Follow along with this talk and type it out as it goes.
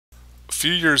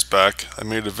few years back, I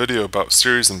made a video about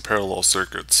series and parallel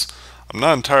circuits. I'm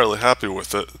not entirely happy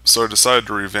with it, so I decided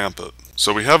to revamp it.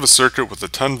 So we have a circuit with a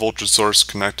 10 voltage source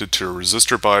connected to a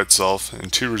resistor by itself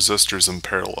and two resistors in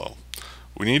parallel.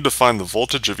 We need to find the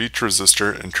voltage of each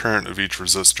resistor and current of each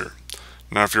resistor.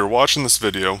 Now if you're watching this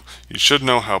video, you should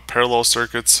know how parallel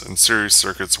circuits and series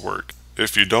circuits work.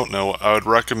 If you don't know, I would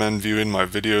recommend viewing my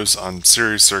videos on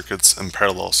series circuits and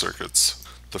parallel circuits.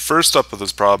 The first step of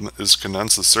this problem is to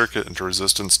condense the circuit into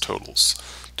resistance totals.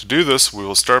 To do this, we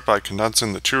will start by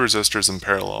condensing the two resistors in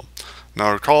parallel.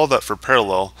 Now recall that for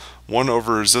parallel, 1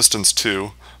 over resistance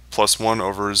 2 plus 1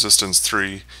 over resistance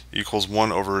 3 equals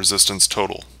 1 over resistance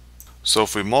total. So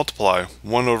if we multiply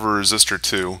 1 over resistor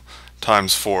 2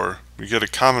 times 4, we get a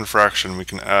common fraction we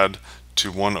can add to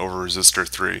 1 over resistor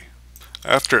 3.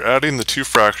 After adding the two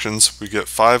fractions, we get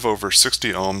 5 over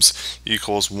 60 ohms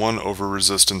equals 1 over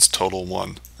resistance total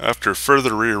 1. After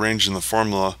further rearranging the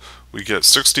formula, we get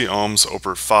 60 ohms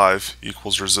over 5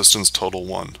 equals resistance total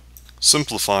 1.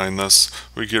 Simplifying this,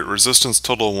 we get resistance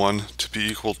total 1 to be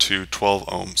equal to 12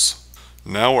 ohms.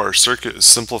 Now our circuit is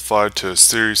simplified to a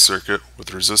series circuit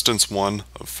with resistance 1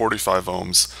 of 45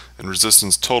 ohms and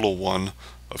resistance total 1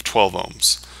 of 12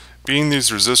 ohms. Being these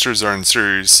resistors are in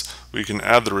series, we can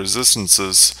add the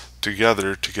resistances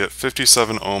together to get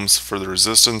 57 ohms for the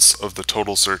resistance of the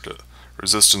total circuit,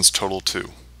 resistance total 2.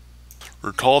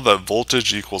 Recall that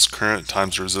voltage equals current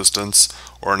times resistance,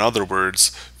 or in other words,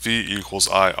 V equals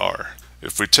IR.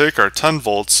 If we take our 10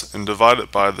 volts and divide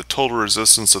it by the total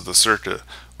resistance of the circuit,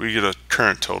 we get a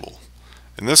current total.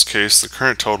 In this case, the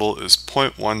current total is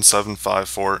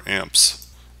 0.1754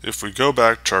 amps. If we go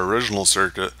back to our original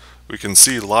circuit, we can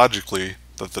see logically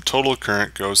that the total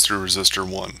current goes through resistor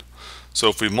 1. So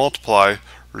if we multiply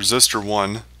resistor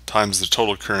 1 times the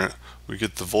total current, we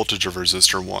get the voltage of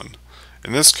resistor 1.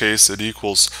 In this case, it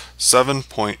equals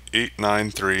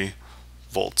 7.893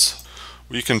 volts.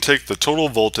 We can take the total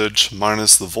voltage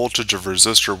minus the voltage of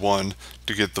resistor 1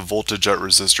 to get the voltage at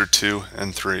resistor 2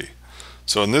 and 3.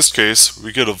 So in this case,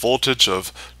 we get a voltage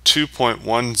of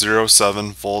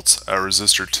 2.107 volts at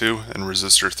resistor 2 and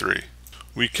resistor 3.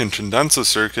 We can condense a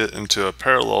circuit into a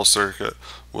parallel circuit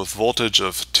with voltage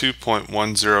of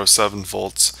 2.107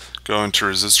 volts going to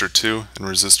resistor 2 and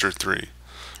resistor 3.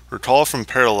 Recall from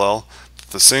parallel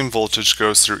that the same voltage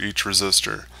goes through each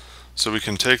resistor, so we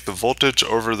can take the voltage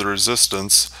over the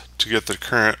resistance to get the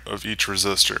current of each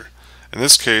resistor. In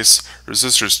this case,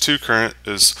 resistor's 2 current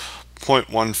is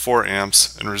 0.14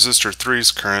 amps and resistor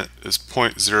 3's current is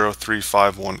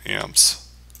 0.0351 amps.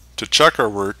 To check our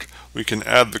work, we can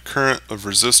add the current of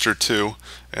resistor 2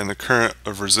 and the current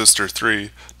of resistor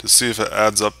 3 to see if it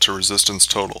adds up to resistance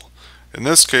total. In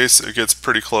this case, it gets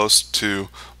pretty close to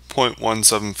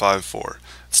 0.1754.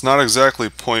 It's not exactly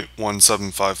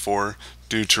 0.1754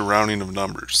 due to rounding of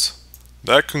numbers.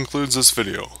 That concludes this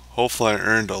video. Hopefully I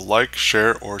earned a like,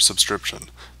 share, or subscription.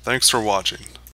 Thanks for watching.